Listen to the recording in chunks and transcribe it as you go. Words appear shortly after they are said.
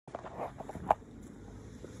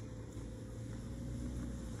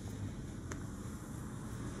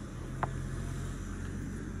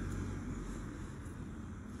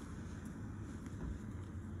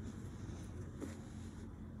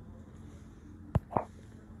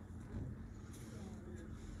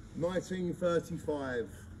1935.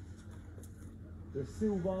 The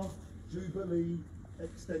Silver Jubilee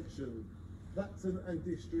Extension, Clacton and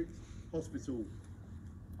District Hospital.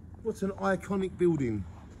 What an iconic building.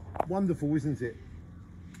 Wonderful, isn't it?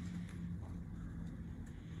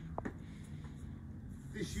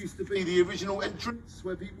 This used to be the original entrance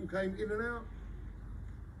where people came in and out.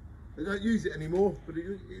 They don't use it anymore, but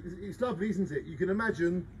it's lovely, isn't it? You can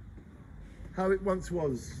imagine how it once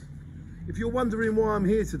was. If you're wondering why I'm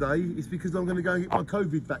here today, it's because I'm going to go and get my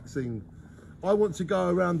COVID vaccine. I want to go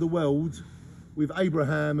around the world with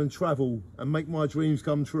Abraham and travel and make my dreams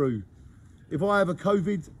come true. If I have a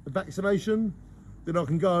COVID vaccination, then I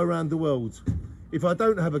can go around the world. If I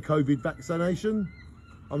don't have a COVID vaccination,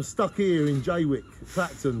 I'm stuck here in Jaywick,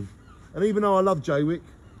 Clacton. And even though I love Jaywick,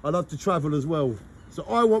 I love to travel as well. So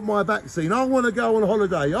I want my vaccine. I want to go on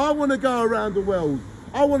holiday. I want to go around the world.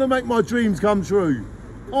 I want to make my dreams come true.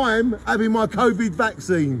 I'm having my COVID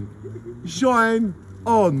vaccine. Shine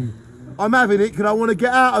on. I'm having it because I want to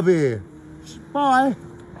get out of here. Bye.